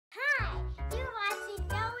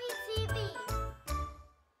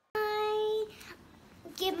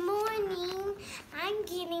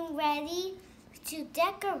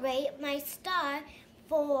decorate my star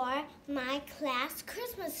for my class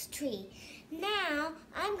Christmas tree. Now,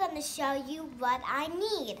 I'm going to show you what I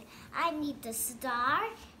need. I need the star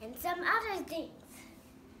and some other things.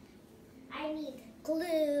 I need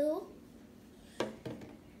glue,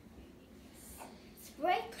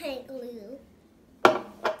 spray paint glue,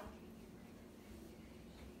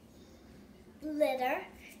 glitter.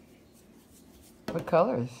 What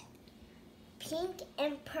colors? Pink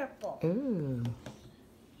and purple. Ooh.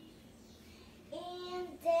 And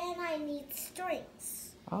then I need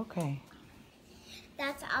strings. Okay.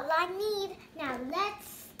 That's all I need. Now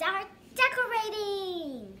let's start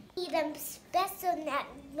decorating. Need a special map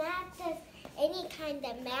as any kind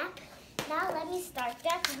of map. Now let me start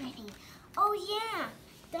decorating. Oh yeah,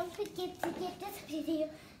 don't forget to give this video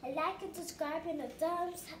a like and subscribe and a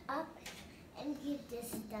thumbs up. And give this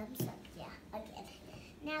thumbs up, yeah, again.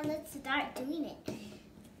 Now let's start doing it.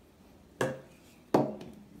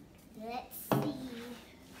 Let's see.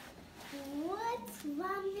 What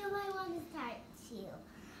one do I want to start to?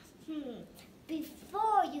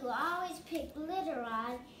 Before you always put glitter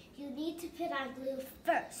on, you need to put on glue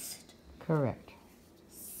first. Correct.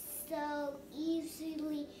 So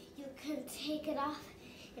easily you can take it off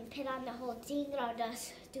and put on the whole thing, or I'll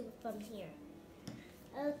just do it from here.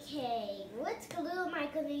 Okay, what glue am I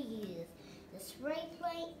going to use? The spray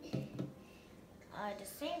paint, or the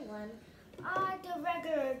same one, or the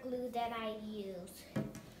regular glue that I use?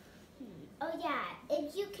 Oh yeah,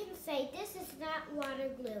 and you can say this is not water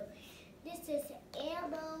glue. This is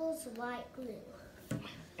Elmo's white glue.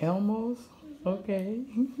 Elmo's? Okay.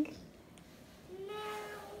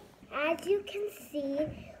 Now, as you can see,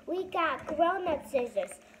 we got grown-up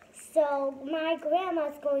scissors. So my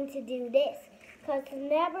grandma's going to do this, because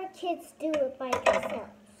never kids do it by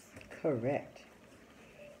themselves. Correct.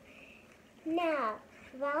 Now,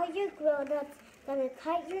 while your grown-up's going to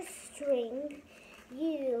cut your string,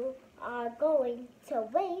 you are going to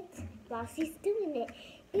wait while she's doing it.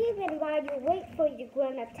 Even while you wait for your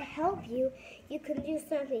grown-up to help you, you can do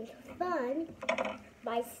something fun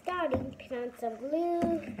by starting, put on some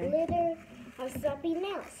glue, glitter, or something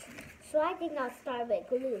else. So I think I'll start with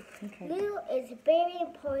glue. Okay. Glue is very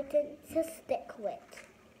important to stick with.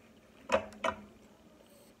 Okay.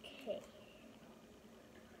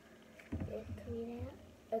 Clean it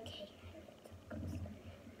out. Okay.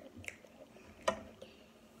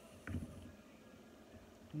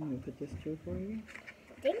 I'm going to put this through for you.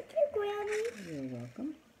 Thank you, Granny. You're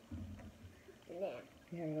welcome. Now.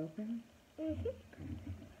 You have it open? Mm-hmm.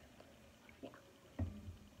 Now.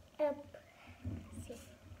 Up. See.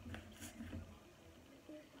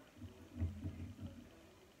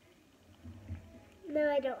 No,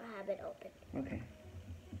 I don't have it open. Okay.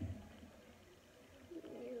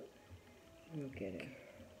 We'll get it.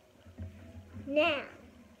 Now,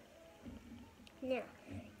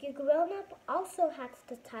 your grown-up also has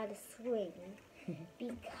to tie the string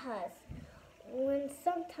because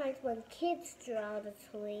sometimes when kids draw the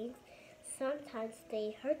strings, sometimes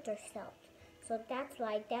they hurt themselves. So that's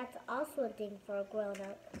why that's also a thing for a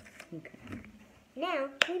grown-up. Okay. Now,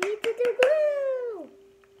 we need to do glue!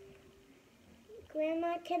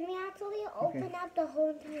 Grandma, can we actually open up the whole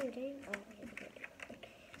entire thing? Oh,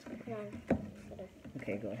 come on.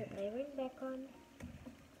 Okay, go ahead. Put my ring back on.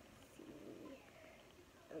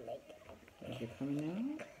 Is it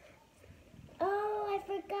coming out? Oh, I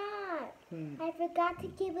forgot. I forgot to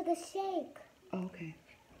give it a shake. Oh, okay.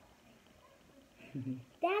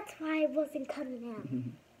 That's why it wasn't coming out.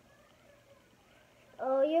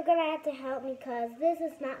 Oh, you're going to have to help me because this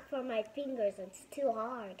is not for my fingers. It's too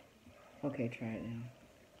hard. Okay, try it now.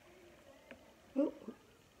 Oh,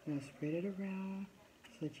 now spread it around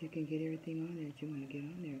so that you can get everything on there that you want to get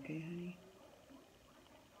on there, okay, honey?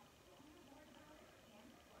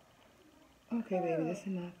 Okay, baby, that's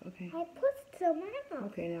enough. Okay. I put some out.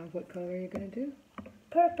 Okay, now what color are you going to do?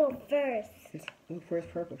 Purple first. Where's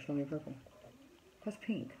purple? Show me purple. That's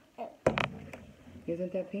pink.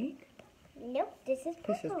 Isn't that pink? Nope, this is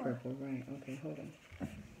purple. This is purple, right. Okay, hold on.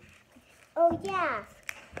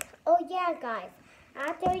 Oh, yeah, guys.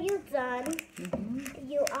 After you're done,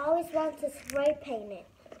 you always want to spray paint it.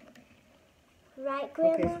 Right,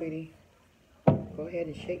 Grandma? Okay, sweetie. Go ahead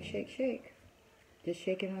and shake, shake, shake. Just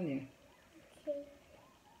shake it on there. Okay.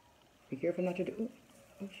 Be careful not to do...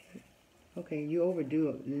 Oh, shit. Okay, you overdo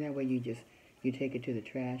it. And that way you take it to the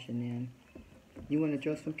trash and then... You want to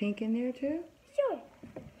throw some pink in there too? Sure.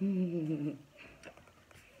 You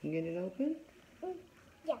get it open?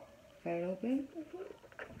 Yeah. Got it open?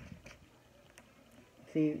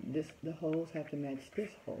 See, the holes have to match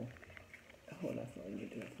this hole. Hold on, let me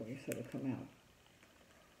do it for you so it'll come out.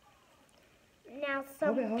 Now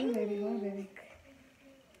some Hold on, pink. baby. Hold on, baby.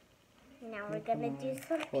 Now we're gonna do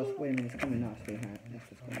some Oh, pink. wait a minute. It's coming off, sweetheart.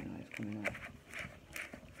 That's what's going on. It's coming off.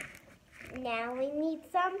 Now we need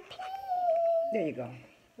some pink. There you go.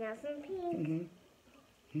 Now some pink.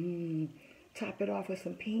 Top it off with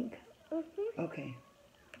some pink. Okay.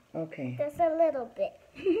 Okay. Just a little bit.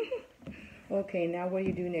 Okay, now what do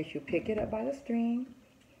you do next? You pick it up by the string,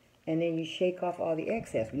 and then you shake off all the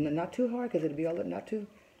excess. Not too hard, because it'll be all not too.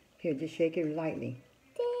 Here, just shake it lightly.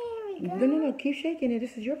 There we go. No. Keep shaking it.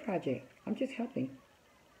 This is your project. I'm just helping.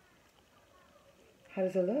 How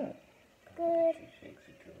does it look? Good.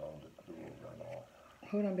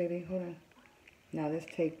 Hold on, baby. Hold on. Now let's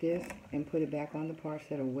take this and put it back on the parts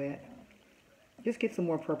that are wet. Just get some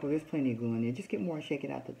more purple. There's plenty of glue in there. Just get more and shake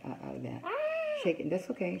it out of that. Shake it. That's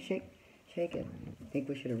okay. Shake it. I think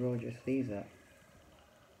we should have rolled your sleeves up.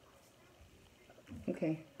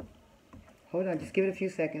 Okay. Hold on. Just give it a few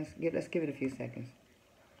seconds. Let's give it a few seconds.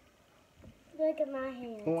 Look at my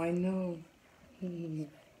hands. Oh, I know. A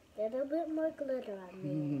little bit more glitter on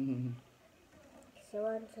me.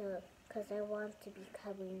 Because I want to be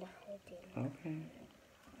covering the whole thing. Okay.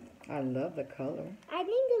 I love the color. I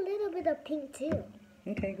need a little bit of pink too.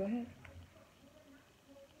 Okay, go ahead.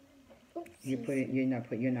 Oops. You're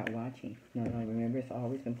not watching. No, remember, it's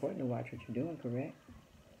always important to watch what you're doing, correct?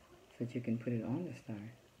 So that you can put it on the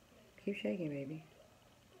star. Keep shaking, baby.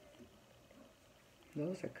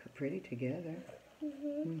 Those are pretty together.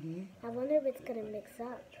 I wonder if it's gonna mix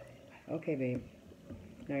up. Okay, babe.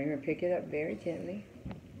 Now you're gonna pick it up very gently.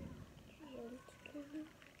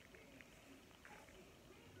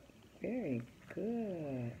 Very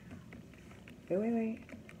good. Wait.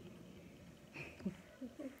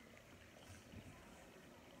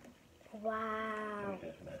 Wow.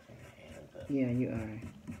 Yeah, you are.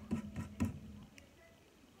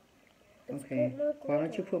 Okay. Why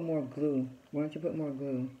don't you put more glue? Why don't you put more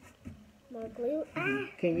glue? More glue?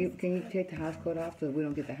 Can you take the house coat off so we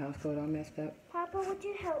don't get the house coat all messed up? Papa, would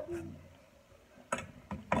you help me?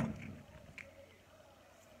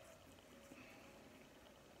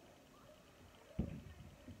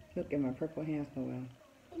 Look at my purple hands, Noel.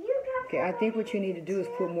 You got Okay, I think what you need to do is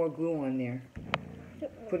put more glue on there.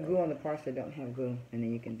 Put glue on the parts that don't have glue, and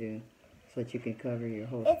then you can do so that you can cover your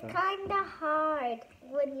whole It's stuff. kind of hard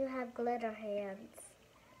when you have glitter hands.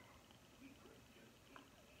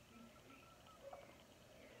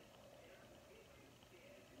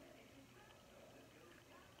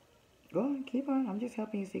 Go on, keep on. I'm just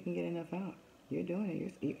helping you so you can get enough out. You're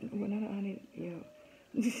doing it. No, honey.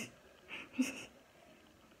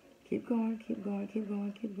 Keep going.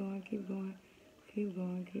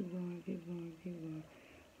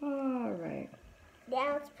 All right.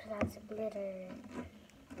 Now let's put out some glitter.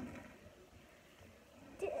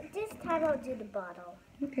 This time I'll do the bottle.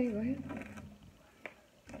 Okay, go ahead.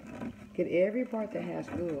 Get every part that has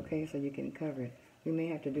glue, okay, so you can cover it. We may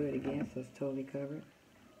have to do it again so it's totally covered.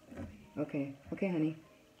 Okay, honey.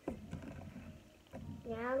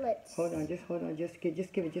 Now let's... Hold on. Just give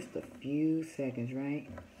it just a few seconds, right?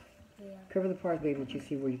 Yeah. Cover the parts, baby, that you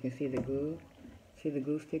see where you can see the glue. See the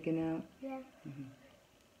glue sticking out? Yeah.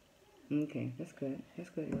 Okay, that's good. Rose.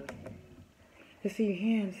 Let's see your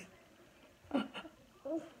hands. Put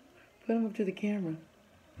them up to the camera.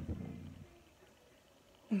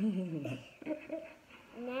 Now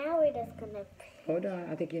we're just gonna... Hold on.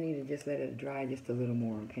 I think you need to just let it dry just a little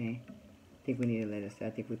more, okay? I think we need to let it. I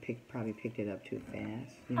think we probably picked it up too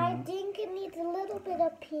fast. You know? I think it needs a little bit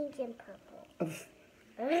of pink and purple.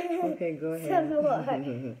 Okay, go ahead. Some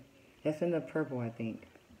more. That's enough purple, I think.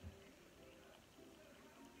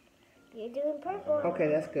 You're doing purple. Okay,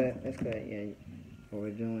 that's good. Yeah, what we're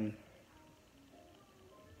doing.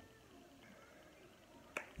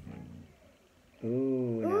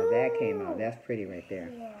 Ooh, now that came out. That's pretty right there.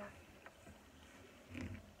 Yeah.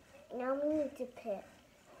 Now we need to pick.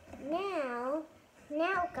 Now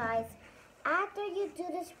guys, after you do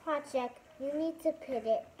this project, you need to put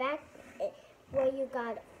it back where you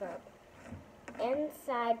got it from.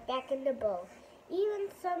 Inside, back in the bowl. Even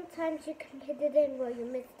sometimes you can put it in where you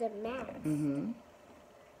mixed the max.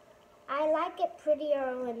 I like it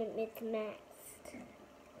prettier when it's mixed.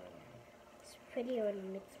 It's prettier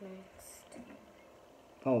when it's mixed.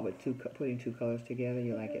 Oh, but putting two colors together,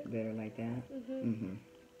 you like it better like that?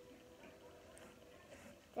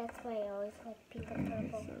 That's why I always like pink and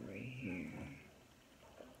purple. So right here.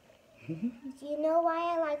 Do you know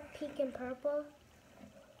why I like pink and purple?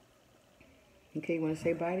 Okay, you want to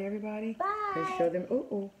say bye to everybody? Bye. And show them,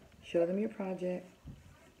 show them your project.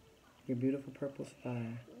 Your beautiful purple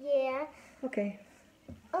spire. Yeah. Okay.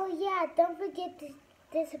 Oh yeah, don't forget to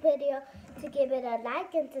this video to give it a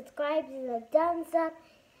like and subscribe and a thumbs up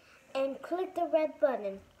and click the red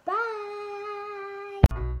button. Bye!